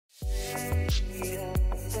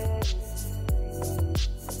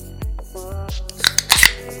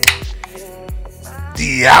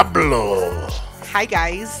Diablo. Hi,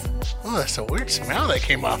 guys. Oh, that's a weird smell that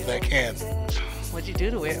came off that can. What'd you do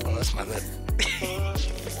to it? Oh, that's my lip.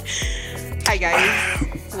 Hi,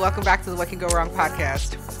 guys. Welcome back to the What Can Go Wrong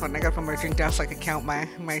podcast. Hold on, I gotta put my drink down so I can count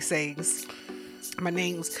my sayings. My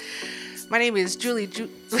name is Julie.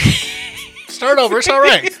 Start over. It's all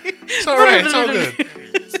right. It's all right. It's all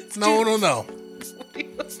good. No one will know.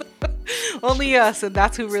 Only us, and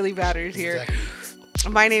that's who really matters here.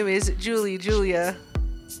 Exactly. My name is Julia.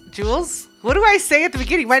 Jules? What do I say at the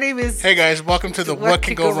beginning? My name is... Hey, guys. Welcome to the What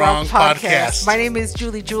Can Go Wrong podcast. My name is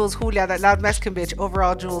Jules Julia, that loud Mexican bitch.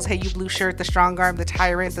 Overall, Jules. Hey, you blue shirt, the strong arm, the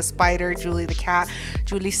tyrant, the spider, Julie the cat,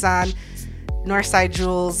 Julie-san, Northside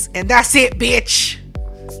Jules, and that's it, bitch.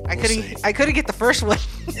 I couldn't get the first one.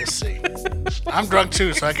 We'll see. I'm drunk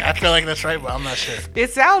too, so I feel like that's right, but I'm not sure.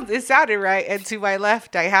 It sounded right, and to my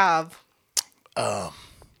left, I have...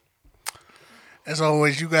 As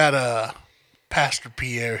always, you got Pastor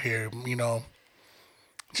Pierre here,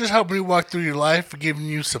 just helping you walk through your life, giving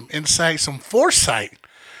you some insight, some foresight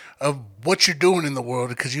of what you're doing in the world.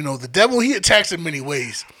 Because, the devil, he attacks in many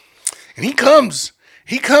ways. And he comes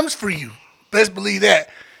for you. Best believe that.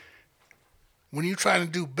 When you're trying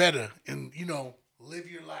to do better and, live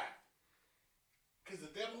your life. Because the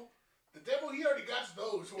devil, he already got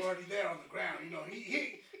those who are already there on the ground.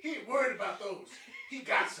 He ain't worried about those. He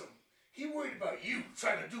got some. He worried about you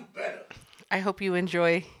trying to do better. I hope you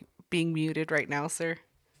enjoy being muted right now, sir.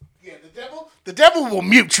 Yeah, the devil will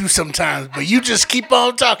mute you sometimes, but you just keep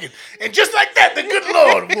on talking. And just like that, the good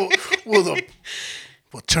Lord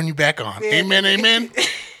will turn you back on. Amen, amen.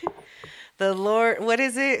 The Lord, what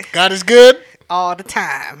is it? God is good. All the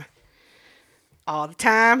time. All the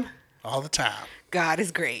time. All the time. God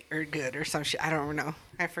is great or good or some shit. I don't know.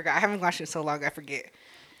 I forgot. I haven't watched it so long, I forget.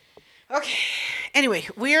 Okay. Anyway,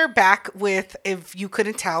 we're back with, if you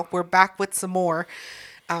couldn't tell, we're back with some more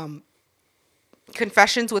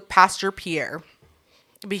confessions with Pastor Pierre.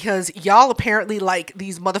 Because y'all apparently like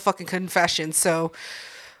these motherfucking confessions. So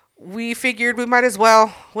we figured we might as well,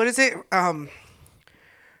 what is it?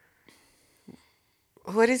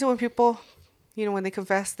 What is it when people, when they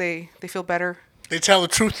confess, they feel better? They tell the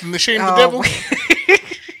truth and they shame the devil?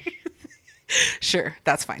 Sure,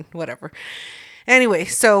 that's fine. Whatever. Anyway,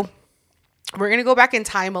 so... we're going to go back in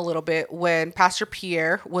time a little bit when Pastor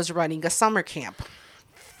Pierre was running a summer camp.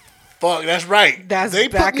 Fuck, that's right. They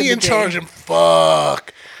back put me in the charge and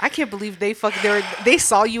fuck. I can't believe they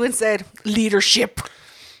saw you and said, leadership.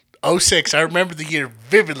 2006, I remember the year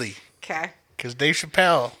vividly. Okay. Because Dave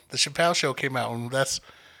Chappelle, the Chappelle Show came out, and that's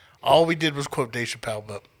all we did was quote Dave Chappelle,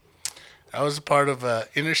 but I was a part of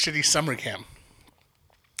inner city summer camp.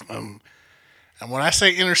 And when I say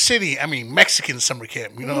inner city, I mean Mexican summer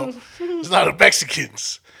camp, There's a lot of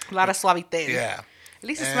Mexicans. A lot of suavitel. Yeah. At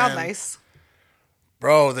least it smelled nice.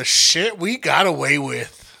 Bro, the shit we got away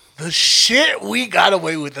with. At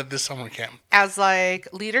this summer camp. As like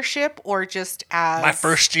leadership or just as... my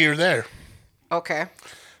first year there. Okay.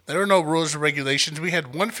 There were no rules or regulations. We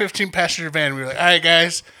had one 15-passenger van. We were like, all right,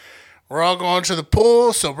 guys, we're all going to the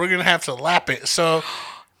pool, so we're going to have to lap it. So...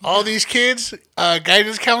 all these kids,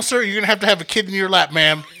 guidance counselor, you're going to have a kid in your lap,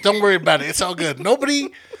 ma'am. Don't worry about it. It's all good.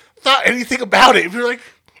 Nobody thought anything about it. You're like,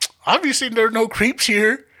 obviously there are no creeps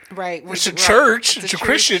here. Right. It's a church. It's a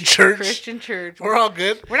Christian church. Christian church. We're all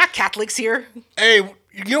good. We're not Catholics here. Hey,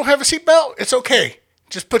 you don't have a seatbelt? It's okay.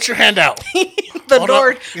 Just put your hand out. The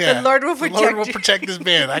Lord will protect you. The Lord will protect this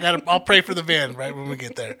van. I'll pray for the van right when we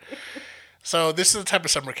get there. So this is the type of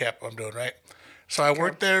summer camp I'm doing, right? So I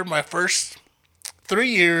worked there my first... 3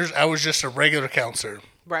 years, I was just a regular counselor.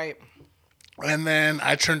 Right. And then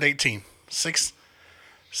I turned 18.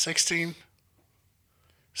 16,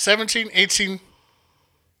 17, 18.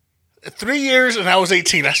 3 years, and I was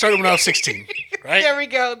 18. I started when I was 16. Right? There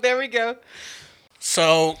we go.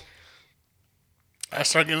 So, I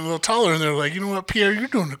started getting a little taller, and they're like, you know what, Pierre, you're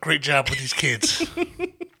doing a great job with these kids.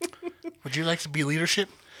 Would you like to be leadership?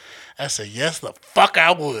 I said, yes, the fuck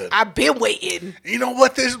I would. I've been waiting. You know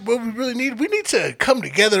what we really need? We need to come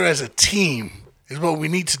together as a team is what we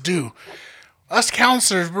need to do. Us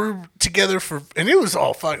counselors, we're together and it was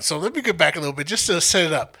all fun. So let me get back a little bit just to set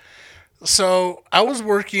it up. So I was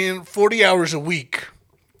working 40 hours a week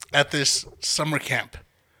at this summer camp.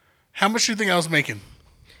 How much do you think I was making?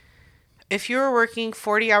 If you were working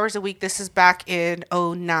 40 hours a week, this is back in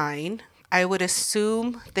 2009, I would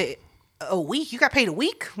assume that... a week? You got paid a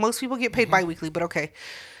week? Most people get paid bi-weekly, but okay.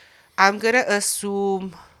 I'm going to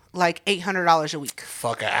assume like $800 a week.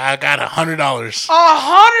 Fuck, I got $100.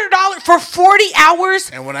 $100 for 40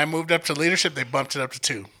 hours? And when I moved up to leadership, they bumped it up to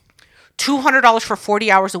 $200. $200 for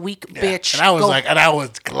 40 hours a week, bitch. And I was and I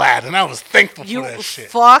was glad, and I was thankful for that shit.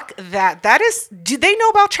 Fuck that. That is, did they know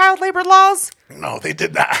about child labor laws? No, they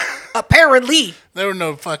did not. Apparently. There were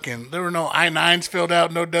no I-9s filled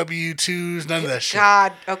out, no W-2s, none of that shit.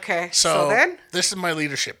 God, okay. So then? This is my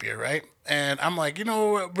leadership year, right? And I'm like, you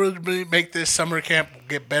know what really make this summer camp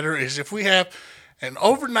get better is if we have an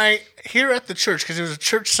overnight here at the church, because it was a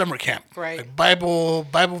church summer camp. Right. Like Bible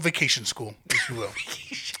vacation school, if you will.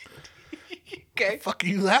 Okay. What the fuck are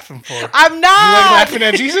you laughing for? I'm not. You like laughing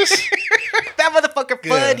at Jesus? That motherfucker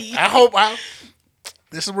funny.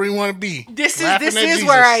 This is where you want to be. This is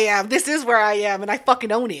where I am. This is where I am, and I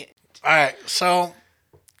fucking own it. All right, so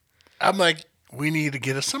I'm like, we need to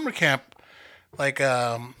get a summer camp, like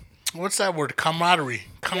what's that word? Camaraderie.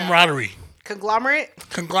 Conglomerate.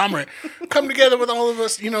 Come together with all of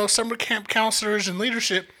us, summer camp counselors and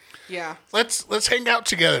leadership. Yeah. Let's hang out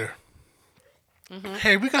together. Mm-hmm.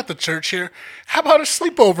 Hey, we got the church here. How about a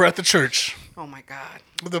sleepover at the church? Oh my God.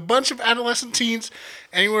 With a bunch of adolescent teens,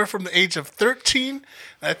 anywhere from the age of 13, and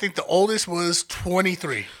I think the oldest was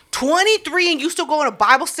 23. 23, and you still going to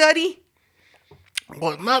Bible study?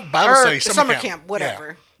 Well, not Bible study, summer camp.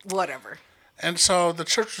 Whatever. Yeah. Whatever. And so the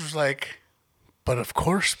church was like, but of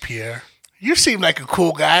course, Pierre, you seem like a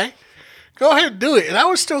cool guy. Go ahead and do it. And I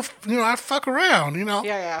was still, I'd fuck around,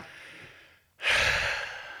 Yeah.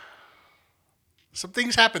 Some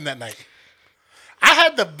things happened that night. I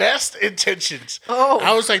had the best intentions. Oh.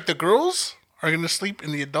 I was like, the girls are going to sleep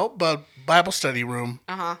in the adult Bible study room.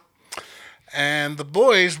 Uh-huh. And the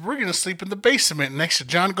boys, we're going to sleep in the basement next to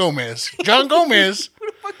John Gomez. John Gomez. Who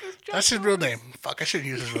the fuck is John? That's his real name. Fuck, I shouldn't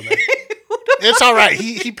use his real name. It's all right.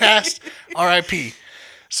 He passed R.I.P.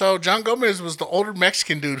 So John Gomez was the older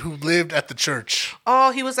Mexican dude who lived at the church.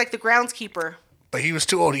 Oh, he was like the groundskeeper. But he was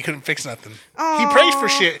too old. He couldn't fix nothing. Aww. He prayed for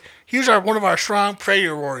shit. He was one of our strong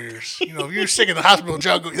prayer warriors. If you were sick in the hospital,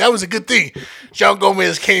 that was a good thing. John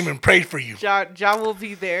Gomez came and prayed for you. John will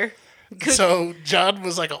be there. Good. So John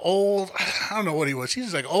was like an old, I don't know what he was. He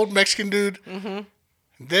was like an old Mexican dude.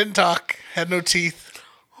 Mm-hmm. Didn't talk, had no teeth,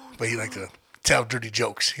 but he liked to tell dirty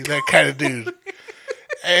jokes. He's that kind of dude.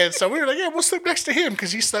 And so we were like, yeah, we'll sleep next to him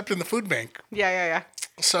because he slept in the food bank. Yeah.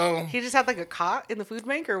 So he just had like a cot in the food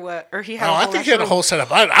bank or what? Or he had I think he had a whole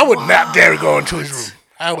setup. I would not dare go into his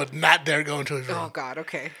room. Oh, God,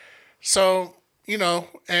 okay. So,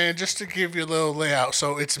 and just to give you a little layout.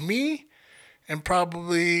 So it's me and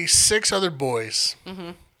probably 6 other boys.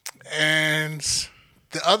 Mm-hmm. And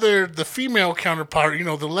the female counterpart,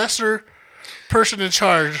 the lesser person in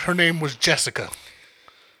charge, her name was Jessica.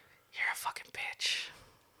 You're a fucking bitch.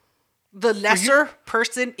 The lesser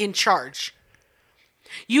person in charge.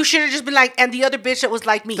 You should have just been like, and the other bitch that was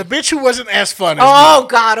like me. The bitch who wasn't as fun as me. me.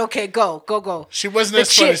 God, okay, go. She wasn't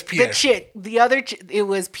as fun as Pierre. The chick. It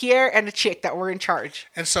was Pierre and the chick that were in charge.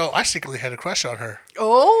 And so I secretly had a crush on her.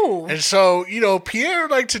 Oh. And so, Pierre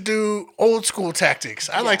liked to do old school tactics.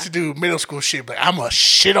 I like to do middle school shit. Like, I'm going to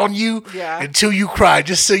shit on you until you cry,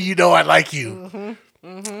 just so you know I like you. Mm-hmm.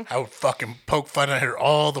 Mm-hmm. I would fucking poke fun at her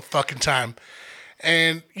all the fucking time.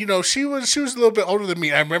 And, she was a little bit older than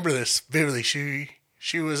me. I remember this vividly.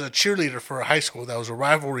 She was a cheerleader for a high school that was a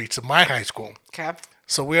rivalry to my high school. Okay.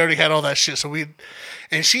 So we already had all that shit.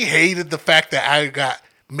 And she hated the fact that I got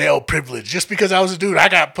male privilege. Just because I was a dude, I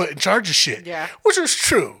got put in charge of shit. Yeah. Which was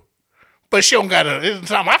true. But she don't got it's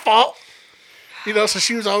not my fault. So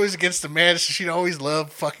she was always against the man. So she'd always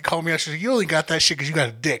love fucking call me out. She's like, you only got that shit because you got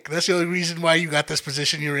a dick. That's the only reason why you got this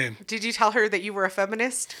position you're in. Did you tell her that you were a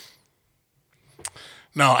feminist?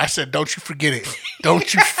 No, I said, don't you forget it.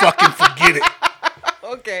 Don't you fucking forget it.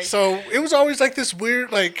 Okay. So it was always like this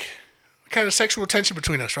weird, like, kind of sexual tension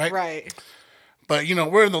between us, right? Right. But,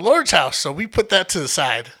 we're in the Lord's house, so we put that to the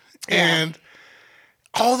side. Yeah. And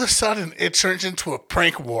all of a sudden, it turns into a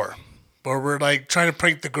prank war where we're, like, trying to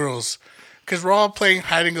prank the girls. Because we're all playing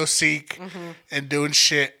hide and go seek and doing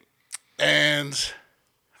shit. And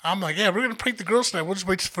I'm like, yeah, we're going to prank the girls tonight. We'll just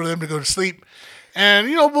wait for them to go to sleep. And,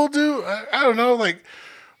 we'll do, I don't know, like,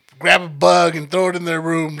 grab a bug and throw it in their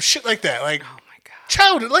room. Shit like that. Like,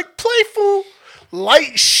 childhood, like playful,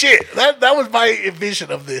 light shit. That was my vision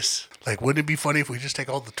of this. Like, wouldn't it be funny if we just take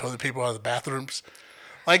all the toilet paper out of the bathrooms?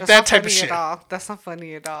 Like that type of shit. That's not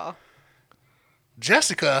funny at all.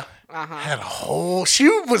 Jessica had a whole. She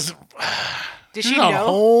was. Did she know? On a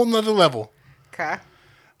whole nother level. Okay.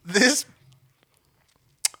 This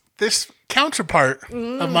counterpart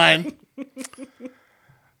of mine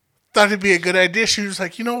thought it'd be a good idea. She was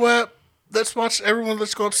like, you know what? Let's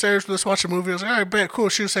go upstairs. Let's watch a movie. I was like, all right, bet, cool.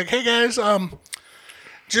 She was like, hey guys,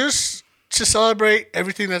 just to celebrate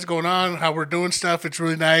everything that's going on, how we're doing stuff. It's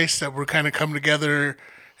really nice that we're kind of coming together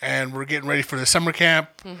and we're getting ready for the summer camp.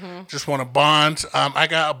 Just want to bond. I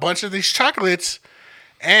got a bunch of these chocolates,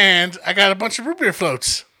 and I got a bunch of root beer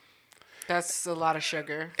floats. That's a lot of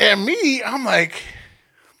sugar. And me, I'm like,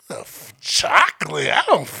 chocolate? I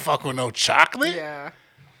don't fuck with no chocolate. Yeah.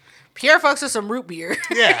 Pierre fucks with some root beer.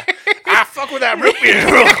 Yeah, I fuck with that root beer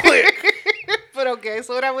real quick. But okay,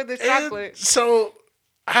 so what happened with the chocolate? So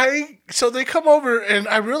they come over and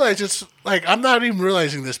I realize it's like I'm not even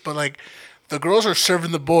realizing this, but like the girls are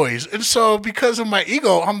serving the boys, and so because of my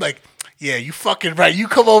ego, I'm like, yeah, you fucking right. You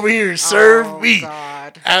come over here and serve me.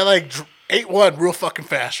 God. I like ate one real fucking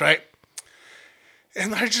fast, right?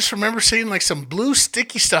 And I just remember seeing like some blue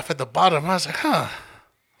sticky stuff at the bottom. I was like, huh,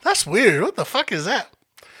 that's weird. What the fuck is that?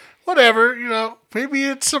 Whatever, maybe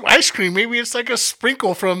it's some ice cream. Maybe it's like a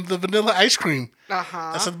sprinkle from the vanilla ice cream.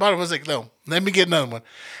 That's at the bottom. I was like, no, let me get another one.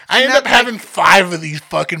 I ended up having 5 of these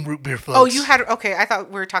fucking root beer floats. Oh, you had, okay, I thought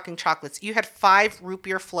we were talking chocolates. You had 5 root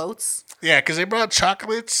beer floats? Yeah, because they brought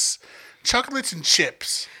chocolates and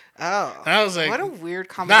chips. Oh. And I was like, what a weird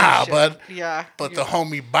combination. Nah, bud. Yeah. But the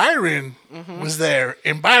homie Byron was there,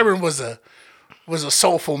 and Byron was a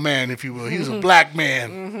soulful man, if you will. He was a black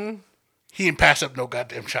man. He didn't pass up no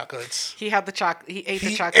goddamn chocolates. He had the chocolate. He ate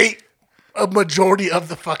the chocolate. He ate a majority of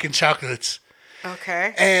the fucking chocolates.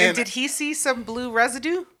 Okay. And did he see some blue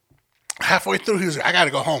residue? Halfway through, he was like, I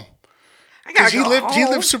gotta go home. He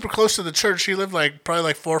lived super close to the church. He lived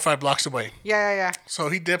probably 4 or 5 blocks away. Yeah. So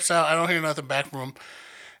he dips out. I don't hear nothing back from him.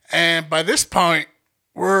 And by this point,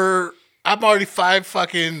 I'm already 5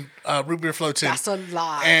 fucking root beer floats in. That's a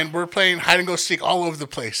lot. And we're playing hide and go seek all over the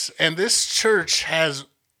place. And this church has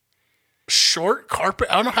short carpet.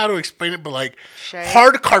 I don't know how to explain it, but like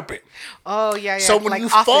hard carpet. Oh yeah. So when you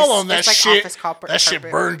fall on that shit, that shit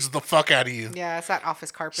burns the fuck out of you. Yeah, it's that office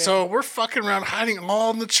carpet. So we're fucking around, hiding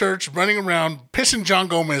all in the church, running around, pissing John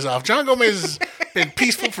Gomez off. John Gomez has been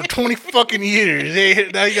peaceful for 20 fucking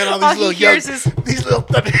years. Now you got all these these little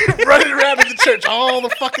running around in the church all the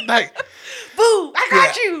fucking night. Boo! I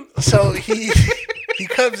got you. So he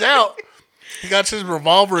comes out. He got his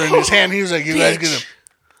revolver in his hand. He was like, "You guys get him."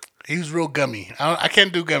 He was real gummy. I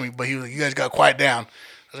can't do gummy, but he was like, "You guys got to quiet down." I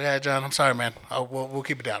was like, "Yeah, John, I'm sorry, man. We'll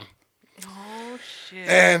keep it down." Oh shit!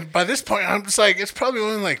 And by this point, I'm just like, it's probably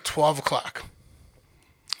only like 12 o'clock.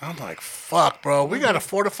 I'm like, "Fuck, bro, we gotta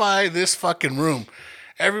fortify this fucking room.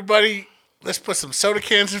 Everybody, let's put some soda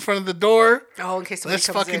cans in front of the door. Oh, in case let's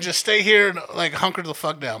fucking just stay here and like hunker the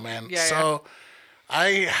fuck down, man." Yeah. So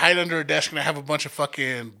I hide under a desk and I have a bunch of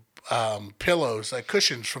fucking pillows, like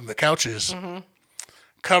cushions from the couches.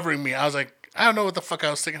 Covering me. I was like, I don't know what the fuck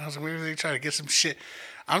I was thinking. I was like, maybe they try to get some shit.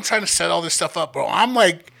 I'm trying to set all this stuff up, bro. I'm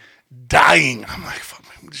like dying. I'm like, fuck,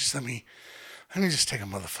 man, let me just take a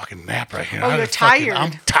motherfucking nap right here. Oh, you're tired.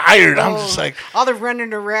 I'm tired. Oh, I'm just like, all the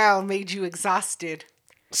running around made you exhausted.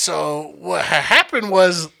 So what happened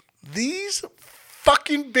was these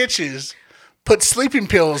fucking bitches put sleeping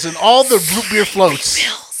pills in all the root beer floats.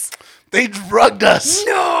 They drugged us.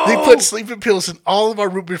 No. They put sleeping pills in all of our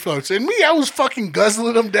root beer floats. And me, I was fucking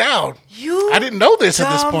guzzling them down. I didn't know this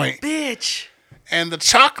at this point. Bitch. And the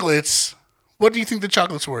chocolates, what do you think the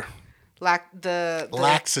chocolates were? Laxative.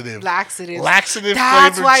 Laxative That's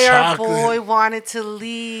flavored why chocolate. Our boy wanted to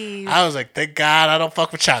leave. I was like, thank God I don't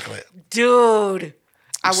fuck with chocolate. Dude.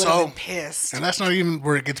 I would have been pissed. And that's not even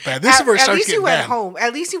where it gets bad. This is where it starts getting bad.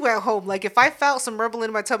 At least he went home. Like, if I felt some rumbling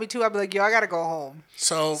in my tummy, too, I'd be like, yo, I got to go home.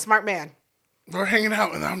 So smart man. We're hanging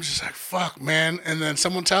out, and I'm just like, fuck, man. And then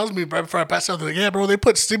someone tells me right before I pass out, they're like, yeah, bro, they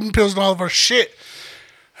put sleeping pills in all of our shit.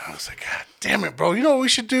 I was like, God damn it, bro. You know what we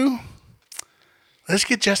should do? Let's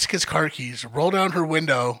get Jessica's car keys, roll down her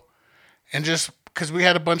window, and just... Because we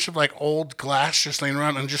had a bunch of like old glass just laying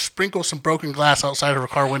around, and just sprinkle some broken glass outside of her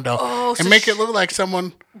car window and make it look like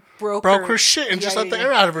someone broke her shit and just let the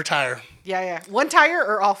air out of her tire. Yeah. One tire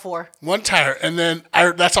or all 4? One tire. And then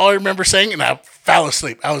that's all I remember saying, and I fell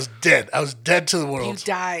asleep. I was dead. I was dead to the world. You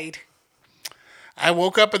died. I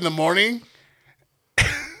woke up in the morning.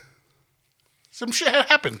 Some shit had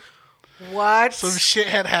happened. What? Some shit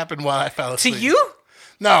had happened while I fell asleep. To you?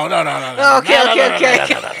 No.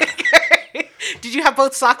 Okay. Did you have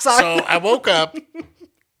both socks on? So I woke up.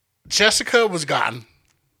 Jessica was gone.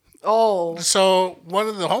 Oh. So one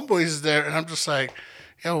of the homeboys is there, and I'm just like,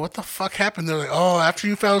 yo, what the fuck happened? They're like, oh, after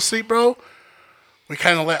you fell asleep, bro, we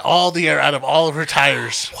kind of let all the air out of all of her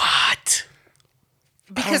tires. What?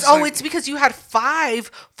 Because it's because you had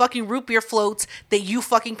 5 fucking root beer floats that you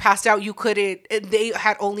fucking passed out. You couldn't. They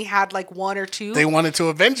had only had like 1 or 2. They wanted to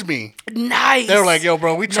avenge me. Nice. They were like, yo,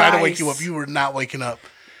 bro, we tried to wake you up. You were not waking up.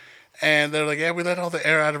 And they're like, yeah, we let all the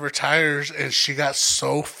air out of her tires. And she got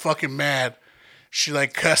so fucking mad. She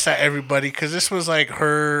like cussed at everybody because this was like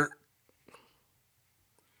her.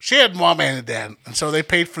 She had mom and a dad, and so they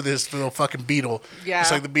paid for this little fucking Beetle. Yeah.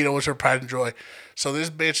 It's like the Beetle was her pride and joy. So this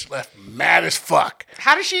bitch left mad as fuck.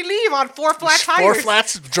 How did she leave on 4 flat tires? 4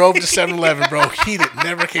 flats, drove to 7-Eleven, bro. Heated,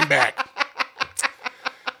 never came back.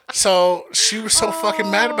 So she was so fucking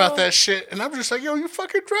mad about that shit, and I'm just like, yo, you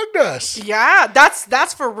fucking drugged us. Yeah,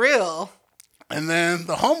 that's for real. And then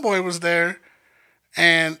the homeboy was there,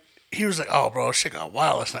 and he was like, oh, bro, shit got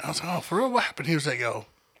wild last night. I was like, oh, for real, what happened? He was like, yo,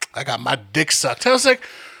 I got my dick sucked. I was like,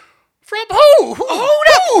 from who?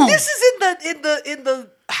 Hold up, this is in the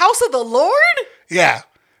house of the Lord? Yeah.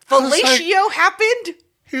 Fellatio happened?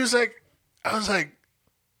 He was like, I was like,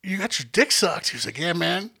 you got your dick sucked. He was like, yeah,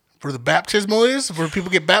 man. Where the baptismal is, where people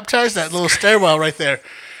get baptized, that little stairwell right there.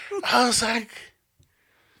 I was like,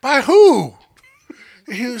 by who?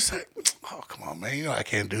 He was like, oh, come on, man. You know I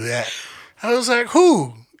can't do that. I was like,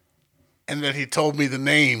 who? And then he told me the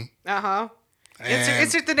name. Uh-huh. And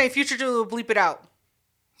Insert the name. Future Julie will bleep it out.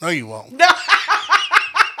 no, you won't. No.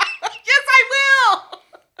 Yes, I will.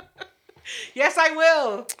 Yes, I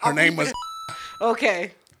will. Her name was...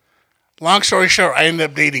 Okay. Long story short, I ended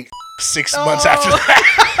up dating 6 months after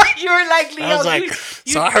that. You were like, Leo. I was like,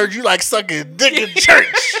 so I heard you like sucking dick in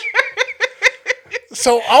church.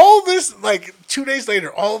 So all this, like 2 days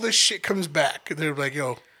later, all this shit comes back. They're like,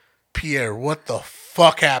 yo, Pierre, what the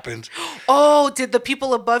fuck happened? Oh, did the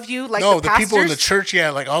people above you, like no, the the people in the pastors? church,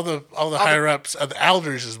 yeah, like all the higher ups, the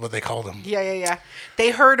elders is what they called them. Yeah.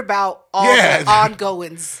 They heard about all Yeah. the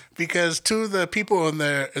ongoings. Because two of the people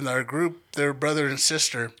in our group, their brother and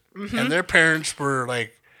sister, Mm-hmm. and their parents were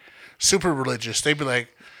like super religious. They'd be like,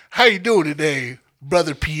 how you doing today,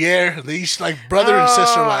 brother Pierre? They used to like brother and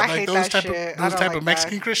sister a I lot, like hate those that type shit. of I those don't type like of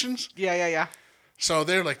Mexican that. Christians. Yeah. So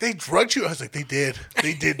they're like, they drugged you? I was like, they did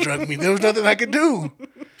drug me. There was nothing I could do.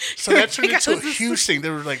 So that turned into a huge thing. They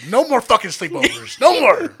were like, no more fucking sleepovers. No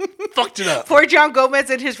more. Fucked it up. Poor John Gomez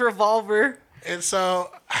and his revolver. And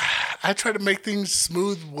so I tried to make things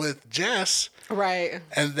smooth with Jess. Right.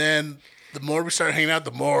 And then the more we started hanging out,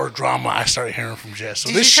 the more drama I started hearing from Jess. So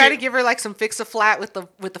Did this you try shit, to give her like some fix-a-flat with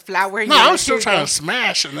the flower? No, I was still trying to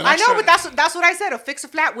smash. And then I know, but that's what I said. A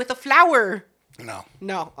fix-a-flat with a flower. No.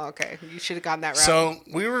 No. Okay. You should have gone that route. So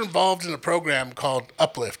we were involved in a program called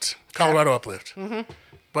Uplift, Colorado Uplift. Mm-hmm.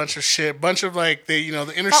 Bunch of shit, bunch of like the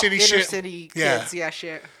inner city shit. Inner city kids. Yeah,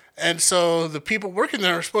 shit. And so the people working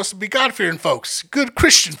there are supposed to be God-fearing folks, good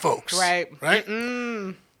Christian folks. Right. Right?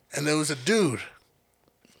 And there was a dude.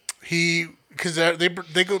 Because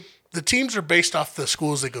they go, the teams are based off the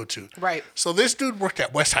schools they go to. Right. So this dude worked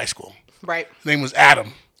at West High School. Right. His name was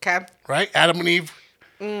Adam. Okay. Right? Adam and Eve.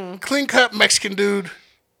 Clean cut Mexican dude.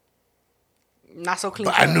 Not so clean.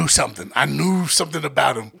 But I knew something. I knew something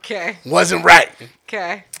about him. Okay. Wasn't right.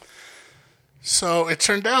 Okay. So it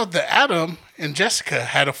turned out that Adam and Jessica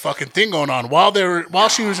had a fucking thing going on while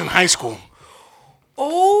she was in high school.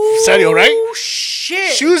 Oh. Serio, right?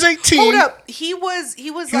 Shit. She was 18. Hold up. He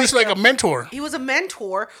was like a mentor. He was a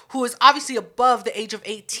mentor who was obviously above the age of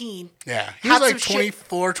 18. Yeah. He Had was like some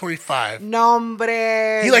 24, 25.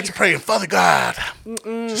 Nombre. He liked to pray, Father God.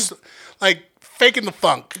 Just like faking the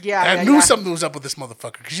funk. Yeah, I yeah, knew yeah. something was up with this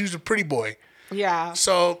motherfucker because he was a pretty boy. Yeah.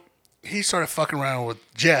 So he started fucking around with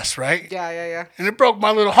Jess, right? Yeah. And it broke my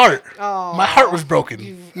little heart. Oh. My heart was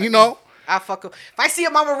broken. You know? I fuck him. If I see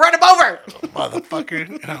him, I'm gonna run him over.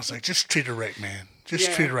 Motherfucker. And I was like, just treat her right, man. Just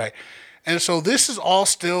Yeah. treat her right. And so this is all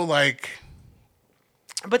still like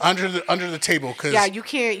But under the table because yeah, you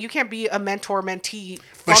can't be a mentor mentee.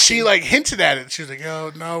 but she like hinted at it. She was like,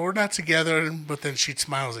 "Yo, no, we're not together." But then she'd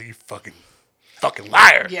smile like, "You fucking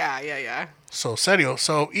liar." Yeah. So serio.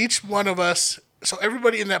 So each one of us, so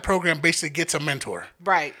everybody in that program basically gets a mentor.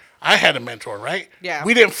 Right. I had a mentor, right? Yeah.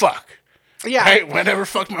 We didn't fuck. Yeah. Right? I never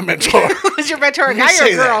fucked my mentor. Was your mentor a Let me guy or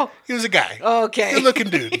say a that. girl? He was a guy. Okay. Good looking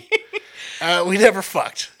dude. We never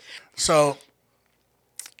fucked. So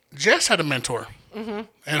Jess had a mentor. Mm-hmm.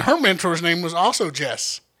 And her mentor's name was also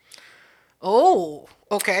Jess. Oh.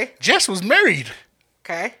 Okay. Jess was married.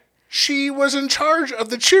 Okay. She was in charge of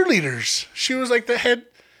the cheerleaders. She was like the head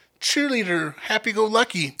cheerleader,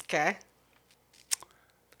 happy-go-lucky. Okay.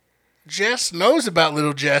 Jess knows about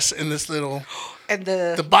little Jess in this little, And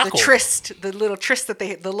the debacle. tryst, the little tryst that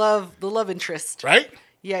the love interest. right?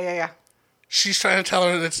 Yeah. She's trying to tell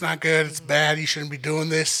her that's not good, it's bad, you shouldn't be doing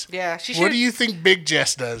this. Yeah, she What should- do you think Big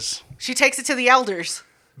Jess does? She takes it to the elders.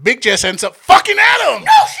 Big Jess ends up fucking Adam.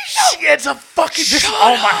 No, she ends up fucking. This is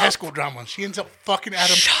all my high school drama. She ends up fucking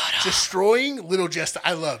Adam, destroying little Jess that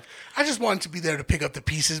I loved. I just wanted to be there to pick up the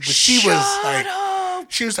pieces, but she was like,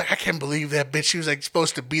 She was like, I can't believe that bitch. She was like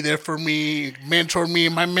supposed to be there for me, mentor me,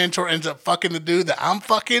 and my mentor ends up fucking the dude that I'm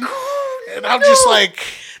fucking. And I'm just like,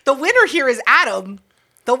 the winner here is Adam.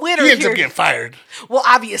 The winner he ends here. up getting fired. Well,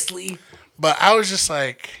 obviously. But I was just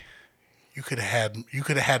like, you could have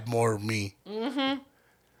had more of me. Mm-hmm.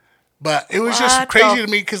 But it was just What crazy the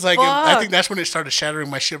to me because like I fuck? think that's when it started shattering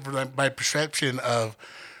my shit for my perception of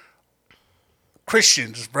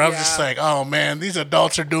Christians. Bro, I was just Yeah. like, oh man, these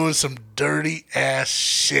adults are doing some dirty ass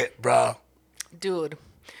shit, bro. Dude,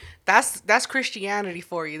 that's Christianity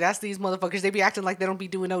for you. That's these motherfuckers. They be acting like they don't be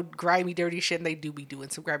doing no grimy, dirty shit, and they do be doing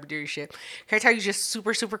some grimy, dirty shit. Can I tell you just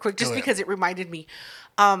super, super quick, just Go ahead. because it reminded me,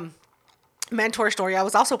 mentor story. I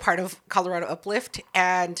was also part of Colorado Uplift,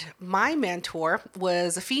 and my mentor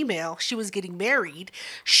was a female. She was getting married.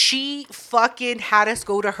 She fucking had us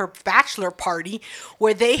go to her bachelor party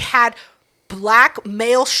where they had black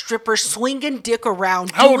male strippers swinging dick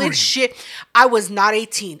around, How old were doing you? shit. I was not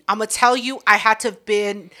 18. I'm gonna tell you, I had to have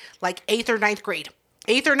been like 8th or 9th grade.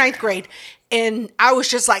 8th or 9th grade. And I was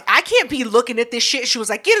just like, I can't be looking at this shit. She was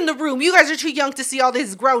like, get in the room. You guys are too young to see all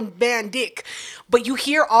this grown man dick. But you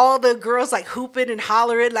hear all the girls like hooping and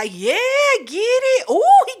hollering, like, yeah, get it.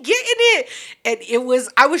 Oh, he getting it. And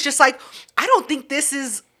I was just like, I don't think this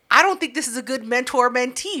is a good mentor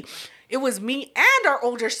mentee. It was me and our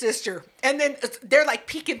older sister. And then they're like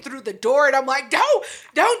peeking through the door. And I'm like, don't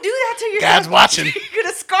do that to yourself. God's watching. You're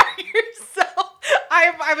going to scar yourself.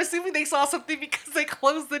 I'm assuming they saw something because they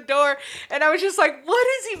closed the door. And I was just like, what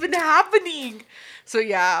is even happening? So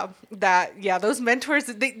those mentors,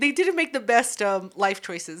 they didn't make the best life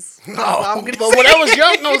choices. No, I'm gonna but say. when I was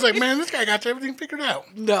young, I was like, man, this guy got everything figured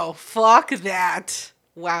out. No, fuck that.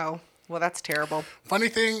 Wow. Well, that's terrible. Funny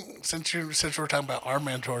thing, since we're talking about our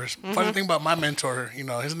mentors, Mm-hmm. funny thing about my mentor,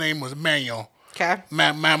 his name was Manuel. Okay.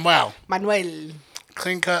 Manuel. Manuel.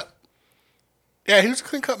 Clean cut. Yeah, he was a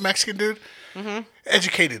clean cut Mexican dude. Mm-hmm.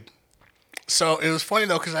 Educated. So it was funny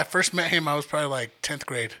though, because I first met him, I was probably like 10th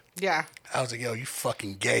grade. Yeah. I was like, yo, you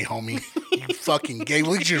fucking gay, homie. You fucking gay.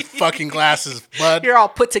 Look at your fucking glasses, bud. You're all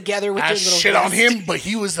put together with I your little shit on vest. him, but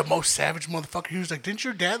he was the most savage motherfucker. He was like, didn't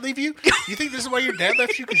your dad leave you? You think this is why your dad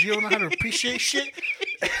left you? Because you don't know how to appreciate shit?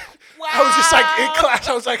 Wow. I was just like, in class,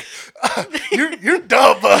 I was like, you're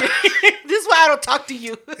dumb, bud. This is why I don't talk to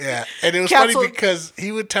you. Yeah, and it was Cancel. funny because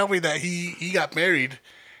he would tell me that he got married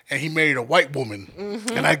and he married a white woman.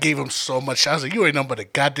 Mm-hmm. And I gave him so much. I was like, you ain't nothing but a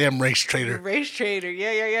goddamn race traitor. Race trader.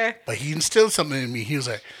 Yeah. But he instilled something in me. He was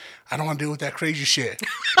like, I don't want to deal with that crazy shit.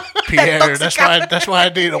 Pierre, that's why I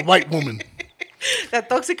dated a white woman. That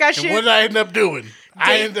toxic ass And shit. what did I end up doing?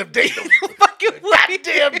 I ended up dating a Fucking white.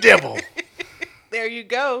 goddamn devil. There you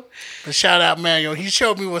go. But shout out Manuel. He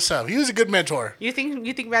showed me what's up. He was a good mentor. You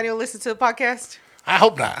think Manuel listens to the podcast? I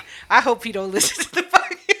hope not. I hope you don't listen to the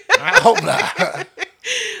podcast. I hope not.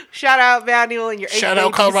 Shout out Manuel and your 8 Shout out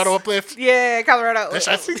babies. Colorado Uplift. Yeah, Colorado.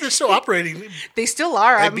 I think they're still operating. They still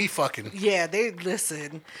are. They I'm- be fucking. Yeah, they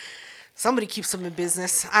listen. Somebody keeps them in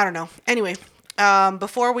business. I don't know. Anyway,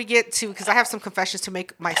 before we get to, because I have some confessions to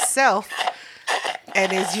make myself,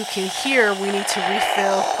 and as you can hear, we need to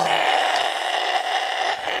refill.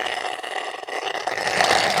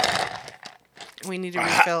 We need to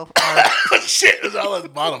refill our. Shit, it was all at the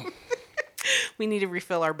bottom. We need to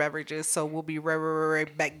refill our beverages, so we'll be right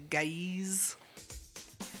back, guys.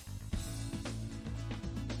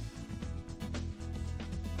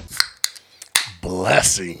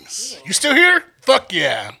 Blessings. You still here? Fuck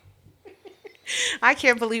yeah. I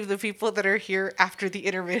can't believe the people that are here after the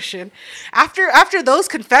intermission. After those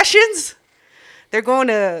confessions, they're going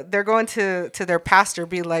to their pastor,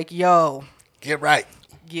 be like, "Yo, Get right.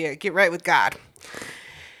 yeah, get right with God."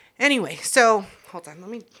 Anyway, so hold on, let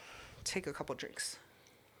me take a couple drinks.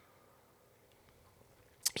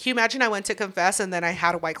 Can you imagine I went to confess and then I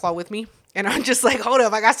had a White Claw with me, and I'm just like, "Hold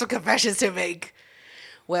up, I got some confessions to make."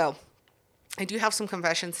 Well, I do have some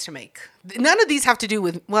confessions to make. None of these have to do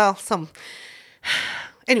with, well, some.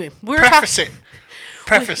 Anyway, we were Preface it.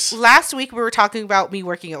 Preface. Last week we were talking about me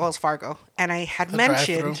working at Wells Fargo, and I had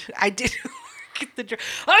mentioned drive-thru? I didn't work at the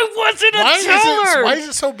I wasn't a teller. Why is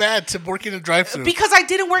it so bad to work in a drive-thru? Because I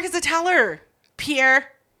didn't work as a teller,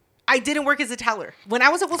 Pierre. I didn't work as a teller when I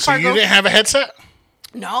was at Wells So Fargo. you didn't have a headset?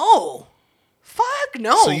 No, fuck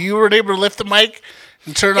no. So you weren't able to lift the mic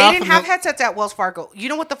and turn it They off? didn't and have then- headsets at Wells Fargo. You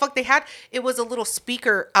know what the fuck they had? It was a little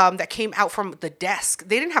speaker that came out from the desk.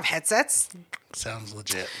 They didn't have headsets. Sounds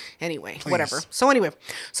legit. Anyway, Please. whatever. So I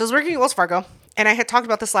was working at Wells Fargo, and I had talked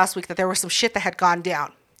about this last week that there was some shit that had gone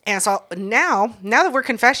down. And so now that we're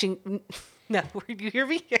confessing, no, you hear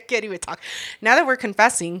me? I can't even talk. Now that we're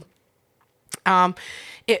confessing,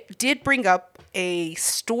 it did bring up a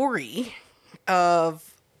story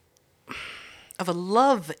of a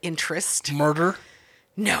love interest. Murder.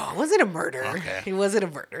 No, it wasn't a murder. Okay. It wasn't a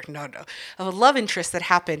murder. No. Of a love interest that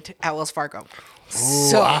happened at Wells Fargo.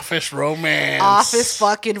 Ooh, office romance. Office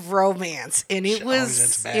fucking romance. And it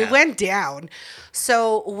went down.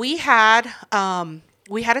 So we had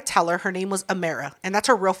a teller. Her name was Amara. And that's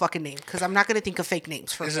her real fucking name. Because I'm not going to think of fake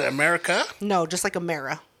names for her. Is it America? No, just like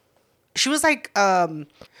Amara. She was like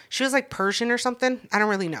Persian or something. I don't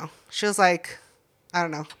really know. She was like, I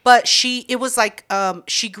don't know. But it was like,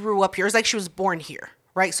 she grew up here. It was like she was born here.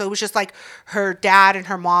 Right. So it was just like her dad and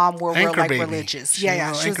her mom were like baby. Religious. She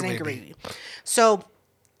was an anchor baby. So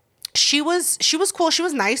she was cool. She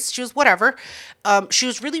was nice. She was whatever. She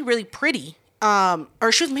was really, really pretty.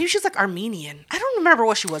 Or she was like Armenian. I don't remember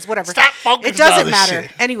what she was. Whatever. Stop focusing It doesn't on matter.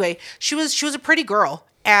 shit. Anyway, she was a pretty girl.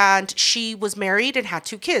 And she was married and had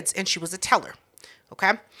 2 kids, and she was a teller.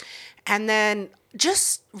 Okay. And then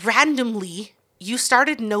just randomly, you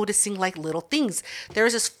started noticing like little things. There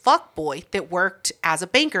was this fuck boy that worked as a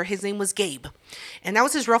banker. His name was Gabe. And that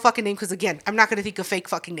was his real fucking name. Cause again, I'm not going to think of fake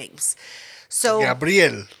fucking names. So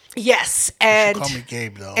Gabriel. yes. And Call me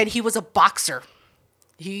Gabe though. And he was a boxer.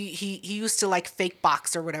 He used to like fake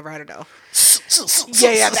box or whatever. I don't know.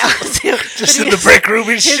 Yeah, that was him. Just in the break room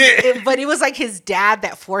and shit. But it was like his dad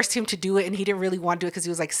that forced him to do it, and he didn't really want to do it because he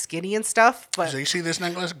was like skinny and stuff. But So you see this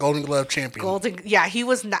necklace? Golden Glove champion. he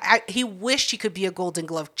was not. He wished he could be a Golden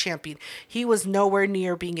Glove champion. He was nowhere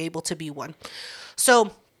near being able to be one.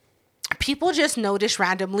 So people just noticed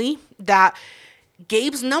randomly that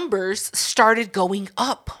Gabe's numbers started going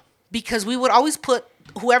up because we would always put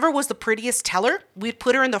whoever was the prettiest teller, we'd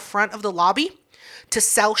put her in the front of the lobby to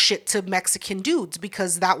sell shit to Mexican dudes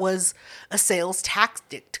because that was a sales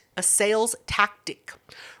tactic,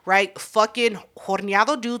 right? Fucking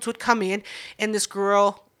horneado dudes would come in and this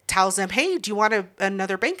girl tells them, hey, do you want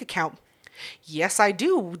another bank account? Yes, I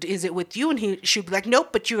do. Is it with you? And she'd be like, nope,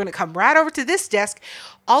 but you're going to come right over to this desk.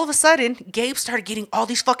 All of a sudden, Gabe started getting all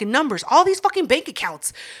these fucking numbers, all these fucking bank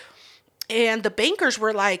accounts. And the bankers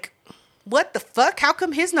were like, what the fuck? How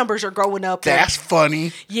come his numbers are going up? That's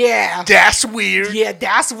funny. Yeah. That's weird. Yeah,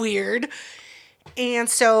 that's weird. And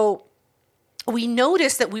so we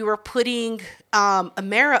noticed that we were putting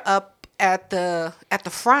Amara up at the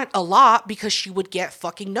front a lot because she would get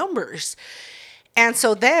fucking numbers. And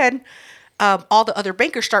so then all the other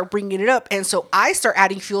bankers start bringing it up. And so I start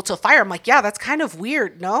adding fuel to the fire. I'm like, yeah, that's kind of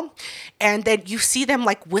weird, no? And then you see them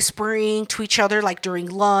like whispering to each other like during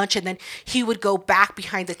lunch. And then he would go back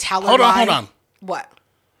behind the teller line. Hold on. What?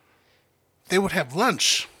 They would have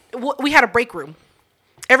lunch. We had a break room.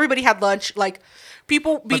 Everybody had lunch. Like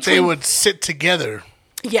people between... But they would sit together.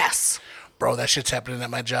 Yes. Bro, that shit's happening at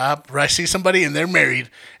my job. Where I see somebody and they're married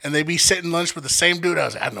and they be sitting lunch with the same dude. I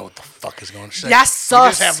was like, I know what the fuck is going on. Yes, we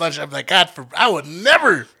just have lunch. I'm like, I would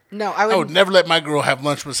never. No, I would never let my girl have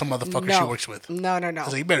lunch with some motherfucker she works with. No. I was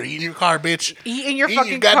like, you better eat in your car, bitch. Eat in your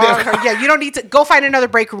fucking car. Yeah, you don't need to go find another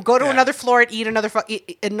break room. Go to another floor and eat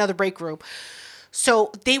another break room.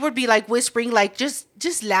 So they would be like whispering, like just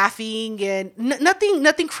laughing and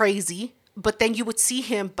nothing crazy. But then you would see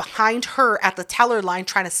him behind her at the teller line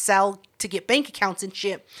trying to sell to get bank accounts and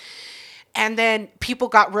shit. And then people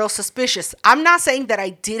got real suspicious. I'm not saying that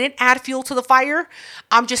I didn't add fuel to the fire.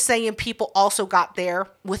 I'm just saying people also got there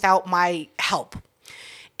without my help.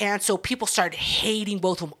 And so people started hating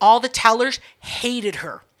both of them. All the tellers hated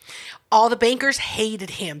her. All the bankers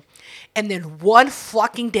hated him. And then one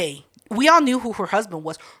fucking day, we all knew who her husband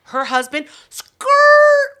was. Her husband,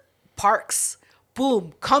 parks.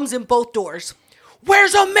 Boom, comes in both doors.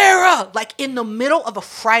 Where's Amara? Like in the middle of a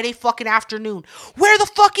Friday fucking afternoon. Where the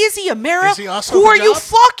fuck is he, Amara? Is he also Who are hijab? you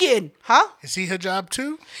fucking? Huh? Is he hijab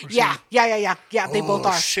too? Yeah. They both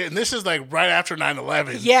are. Shit, and this is like right after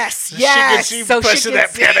 9/11. Yes. She pressing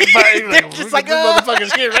that panic button. Like, just like, this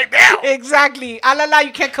motherfucker's here right now. Exactly. La,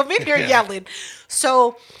 you can't come in here yelling.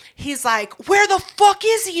 So he's like, where the fuck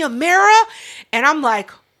is he, Amara? And I'm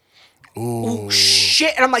like, ooh,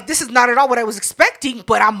 shit. And I'm like, this is not at all what I was expecting,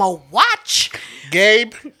 but I'm a watch.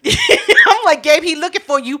 Gabe. I'm like, Gabe, he looking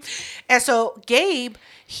for you. And so Gabe,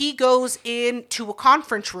 he goes into a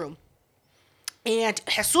conference room. And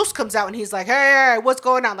Jesus comes out and he's like, hey, what's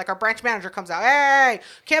going on? Like our branch manager comes out. Hey,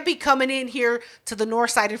 can't be coming in here to the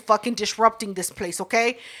north side and fucking disrupting this place,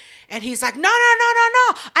 okay? And he's like, no.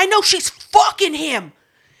 I know she's fucking him.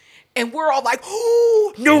 And we're all like,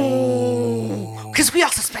 oh, no. Because we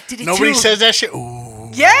all suspected it Nobody too. says that shit.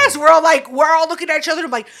 Ooh. Yes, we're all looking at each other. And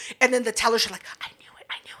I'm like, and then the tellers are like, I knew it.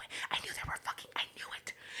 I knew they were fucking, I knew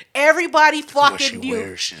it. Everybody fucking What she knew.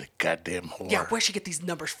 wears, she's a goddamn whore. Yeah, where'd she get these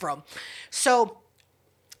numbers from? So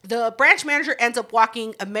The branch manager ends up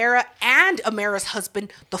walking Amara and Amara's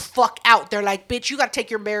husband the fuck out. They're like, bitch, you got to take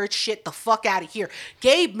your marriage shit the fuck out of here.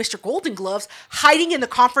 Gabe, Mr. Golden Gloves, hiding in the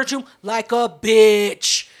conference room like a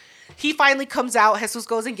bitch. He finally comes out. Jesus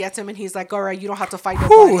goes and gets him, and he's like, all right, you don't have to fight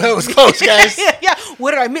nobody. Ooh, that was close, guys. Yeah, what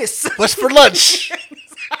did I miss? What's for lunch?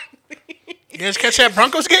 You guys catch that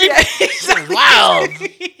Broncos game? Yeah, exactly. Wow.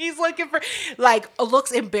 He's looking for, like,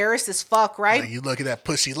 looks embarrassed as fuck, right? You look at that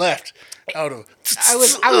pussy left. I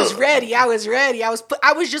was ready. I was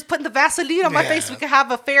just putting the Vaseline on my face so we could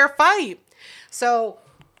have a fair fight. So,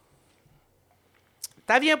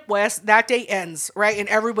 está bien pues, that day ends, right? And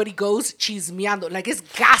everybody goes chismeando. Like, it's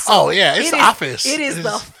gossip. Oh, yeah, it's office. It is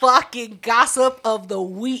the fucking gossip of the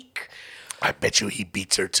week. I bet you he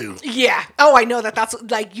beats her too. Yeah. Oh, I know that's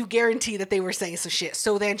like, you guarantee that they were saying some shit.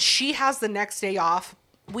 So then she has the next day off.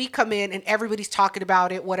 We come in and everybody's talking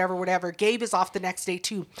about it, whatever. Gabe is off the next day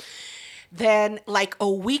too. Then, like a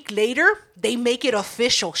week later, they make it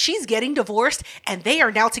official. She's getting divorced and they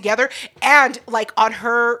are now together. And like on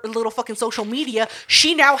her little fucking social media,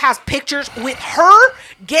 she now has pictures with her,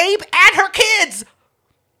 Gabe, and her kids.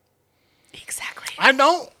 Exactly. I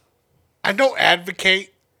don't advocate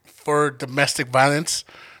for domestic violence,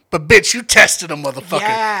 but bitch, you tested a motherfucker.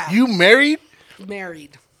 Yeah. You married?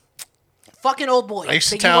 Married. Fucking old boy I used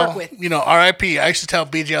to that tell, you work with. R.I.P. I used to tell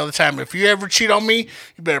BJ all the time, if you ever cheat on me,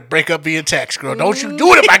 you better break up via text, girl. Don't you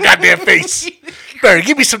do it in my goddamn face. You better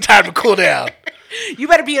give me some time to cool down. You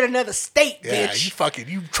better be in another state, Yeah, bitch.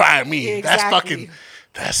 you trying me. Exactly.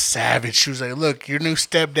 That's savage. She was like, look, your new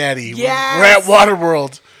stepdaddy. Yes. We're at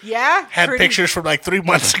Waterworld. Yeah. Had pictures from like 3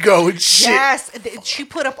 months ago and shit. Yes. She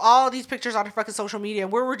put up all these pictures on her fucking social media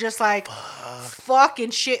and we were just like,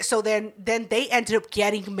 fucking shit. So then they ended up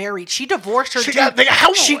getting married. She divorced her. She got in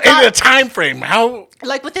a time frame. How?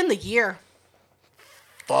 Like within the year.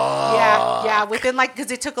 Fuck. Yeah, within because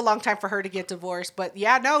it took a long time for her to get divorced, but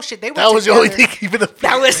yeah, no shit, they were. That was the only thing keeping the.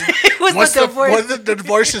 That was it. Was once the divorce? Once the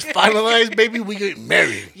divorce is finalized, baby, we get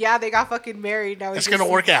married. Yeah, they got fucking married. Now it's gonna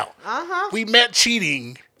work out. Uh-huh. We met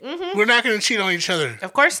cheating. Mm-hmm. We're not gonna cheat on each other.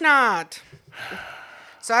 Of course not.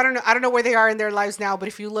 So I don't know where they are in their lives now, but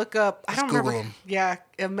if you look up, I don't remember. Google them. Yeah,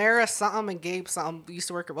 Amara something and Gabe something used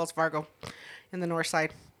to work at Wells Fargo in the North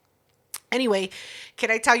Side. Anyway,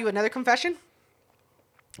 can I tell you another confession?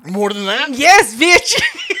 More than that? Yes, bitch.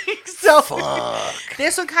 So Fuck.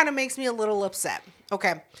 This one kind of makes me a little upset.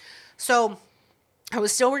 Okay. So I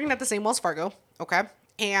was still working at the same Wells Fargo. Okay.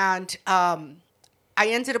 And I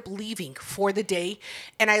ended up leaving for the day.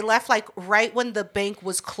 And I left like right when the bank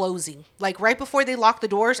was closing. Like right before they locked the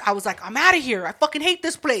doors, I was like, I'm out of here. I fucking hate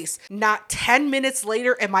this place. Not 10 minutes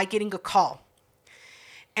later, am I getting a call?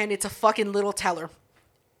 And it's a fucking little teller.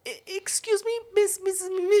 Excuse me,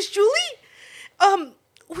 Miss Julie?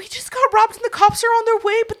 We just got robbed and the cops are on their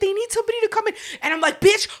way, but they need somebody to come in. And I'm like,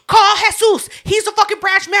 bitch, call Jesus. He's the fucking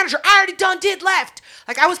branch manager. I already left.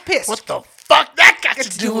 Like, I was pissed. What the fuck that got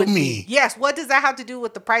to do with me? Yes, what does that have to do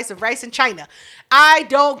with the price of rice in China? I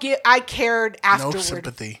cared afterward. No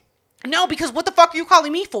sympathy. No, because what the fuck are you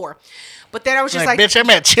calling me for? But then I was just like bitch, I'm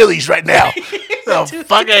at Chili's right now. The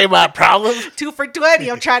fuck ain't my problem. 2 for $20.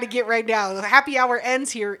 I'm trying to get right now. The happy hour ends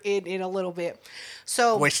here in a little bit.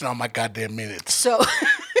 So wasting all my goddamn minutes. So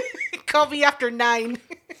call me after 9.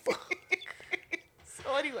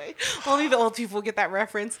 So anyway, only the old people get that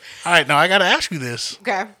reference. All right, now I gotta ask you this.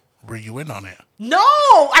 Okay. Were you in on it? No,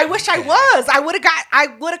 I wish I was. I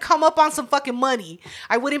would have come up on some fucking money.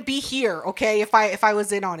 I wouldn't be here, okay, if I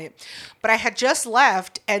was in on it. But I had just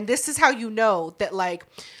left, and this is how you know that, like,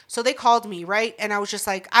 so they called me, right? And I was just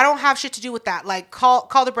like, I don't have shit to do with that. Like, call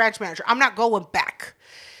the branch manager. I'm not going back.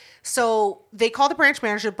 So they call the branch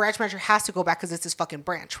manager. The branch manager has to go back because it's his fucking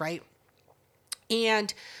branch, right?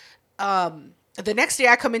 And the next day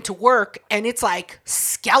I come into work and it's like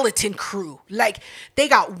skeleton crew. Like they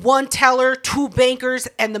got 1 teller, 2 bankers,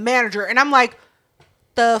 and the manager. And I'm like,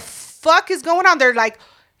 the fuck is going on? They're like,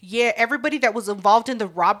 yeah, everybody that was involved in the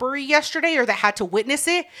robbery yesterday or that had to witness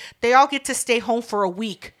it, they all get to stay home for a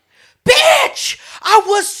week. Bitch, I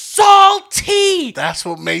was salty. That's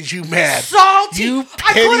what made you mad. Salty. You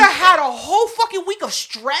I could have had a whole fucking week of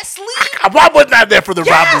stress leave. Why wasn't I there for the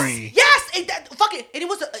robbery? Yes. And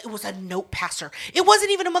it was a note passer. It wasn't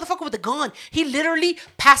even a motherfucker with a gun. He literally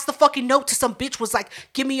passed the fucking note to some bitch, was like,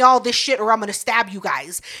 give me all this shit or I'm gonna stab you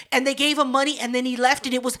guys. And they gave him money and then he left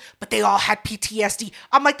and but they all had PTSD.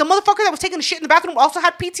 I'm like, the motherfucker that was taking the shit in the bathroom also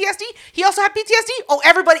had PTSD? He also had PTSD? Oh,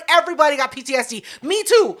 everybody got PTSD. Me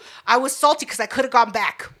too. I was salty because I could have gone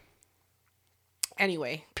back.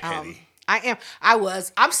 Anyway, I am. I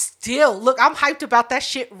was. I'm still. Look, I'm hyped about that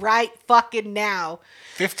shit right fucking now.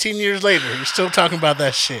 15 years later, you're still talking about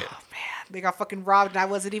that shit. They got fucking robbed and I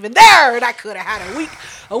wasn't even there, and I could have had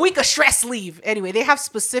a week of stress leave. Anyway, they have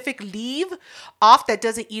specific leave off that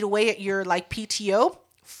doesn't eat away at your like PTO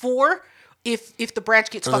for if the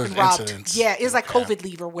branch gets fucking robbed. Incidents. Yeah, it's like COVID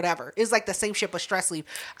leave or whatever. It's like the same shit but stress leave.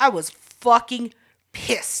 I was fucking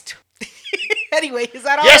pissed. Anyway, is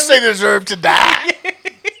that all? Yes, they deserve to die.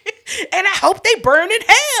 And I hope they burn in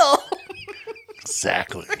hell.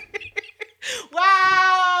 Exactly.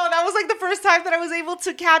 Wow, that was like the first time that I was able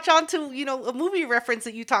to catch on to, a movie reference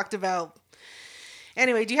that you talked about.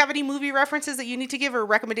 Anyway, do you have any movie references that you need to give or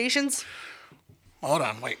recommendations? Hold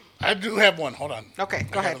on, wait. I do have one. Hold on. Okay,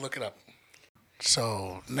 go ahead. I gotta look it up.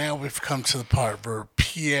 So now we've come to the part where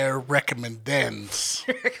Pierre recommends.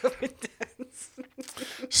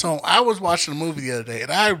 So I was watching a movie the other day,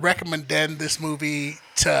 and I recommend this movie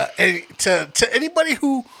to anybody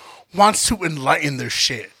who wants to enlighten their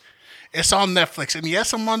shit. It's on Netflix, and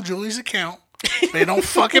yes, I'm on Julie's account. They don't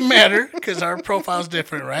fucking matter because our profile's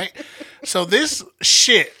different, right? So this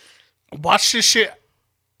shit, watch this shit.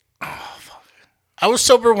 Oh, fuck. I was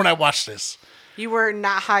sober when I watched this. You were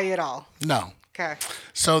not high at all? No. Okay.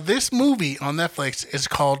 So this movie on Netflix is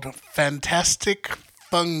called Fantastic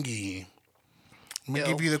Fungi. Let me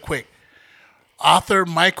give you the quick. Author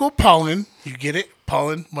Michael Pollan, you get it?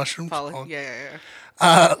 Pollan, mushrooms? Pollan.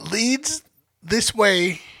 Yeah. Leads this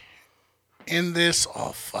way in this.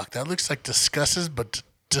 Oh, fuck. That looks like Discusses, but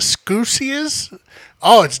Discussias?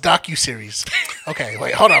 Oh, it's docuseries. Okay,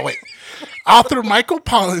 wait. Hold on, wait. Author Michael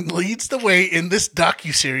Pollan leads the way in this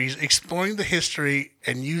docuseries exploring the history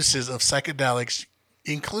and uses of psychedelics,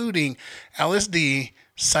 including LSD,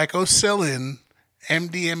 psilocybin,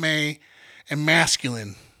 MDMA, and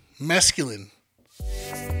mescaline.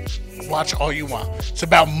 Watch all you want. It's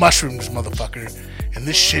about mushrooms, motherfucker. And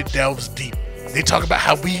this shit delves deep. They talk about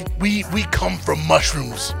how we come from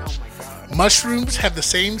mushrooms. Mushrooms have the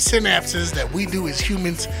same synapses that we do as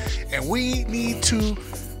humans, and we need to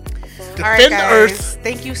defend the earth.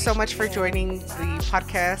 Thank you so much for joining the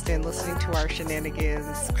podcast and listening to our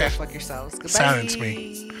shenanigans. Okay. Go fuck yourselves. Goodbye. Silence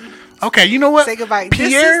me. Okay, you know what? Say goodbye.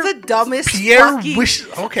 Pierre, this is the dumbest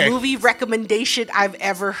fucking movie recommendation I've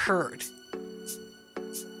ever heard.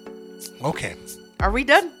 Okay. Are we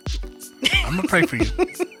done? I'm gonna pray for you.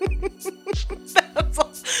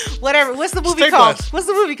 Whatever. What's the movie called? What's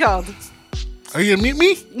the movie called? Are you gonna mute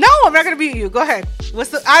me? No, I'm not gonna mute you. Go ahead.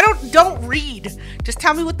 Don't read. Just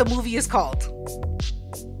tell me what the movie is called.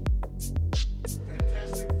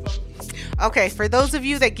 Okay, for those of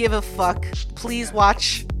you that give a fuck, please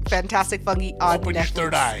watch Fantastic Fungi on Open Netflix. your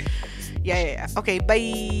third eye. Yeah. Okay,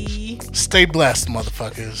 bye. Stay blessed,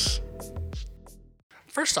 motherfuckers.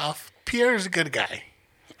 First off, Pierre is a good guy.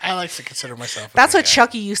 I like to consider myself That's what guy.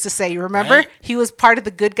 Chucky used to say, you remember? Right? He was part of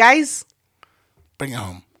the good guys. Bring it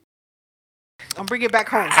home. I'll bring it back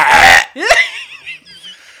home. I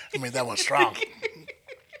mean, that one's strong.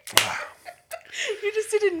 You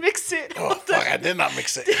just didn't mix it. Oh, fuck, I did not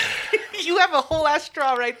mix it. You have a whole ass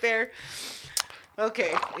straw right there.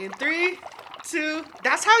 Okay, in 3, 2.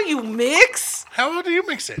 That's how you mix? How do you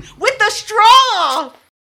mix it? With the straw!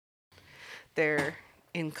 They're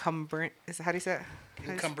encumbrant. Is that how do you say it?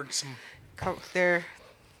 Encumbersome. They're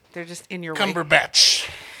just in your way. Cumberbatch.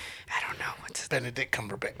 I don't know. Benedict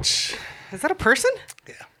Cumberbatch. Is that a person?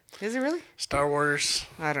 Yeah. Is it really? Star Wars.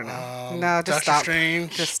 I don't know. No, just Doctor stop.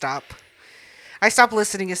 Strange. Just stop. I stopped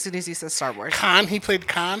listening as soon as you said Star Wars. Khan. He played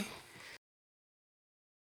Khan.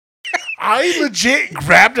 I legit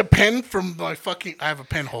grabbed a pen from my fucking... I have a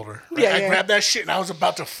pen holder. Right? Yeah. I grabbed that shit and I was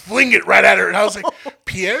about to fling it right at her. And I was like,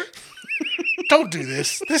 Pierre, don't do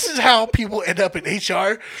this. This is how people end up in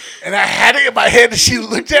HR. And I had it in my head and she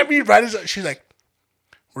looked at me right as... She's like,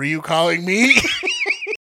 were you calling me?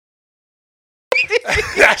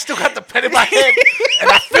 I still got the pen in my head. And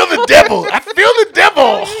I feel the devil.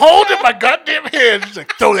 Holding my goddamn hand. She's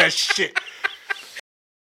like, throw that shit.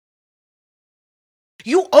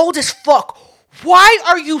 You old as fuck. Why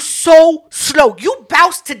are you so slow? You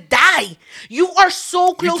about to die. You are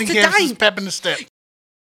so close to dying. Pep in the step.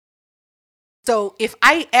 So if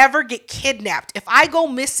I ever get kidnapped, if I go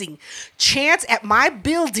missing, chance at my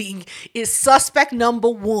building is suspect number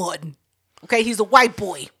 1. Okay, he's a white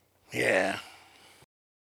boy. Yeah.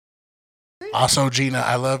 Also, Gina,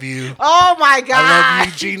 I love you. Oh my god! I love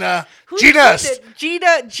you, Gina. Gina,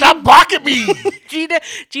 Gina, stop blocking me.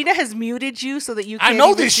 Gina has muted you so that you I can't know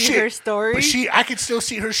even this see shit. her story. But I could still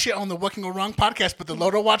see her shit on the What Can Go Wrong podcast. But the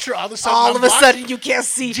Loto Watcher, all of a sudden, all I'm of a blocked. sudden you can't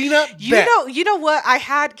see. Gina, you know what I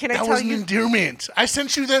had? Can I that tell was an you? endearment. I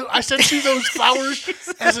sent you those flowers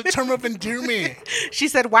as a term of endearment. She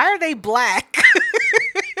said, "Why are they black?"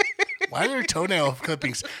 Why are there toenail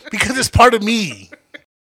clippings? Because it's part of me.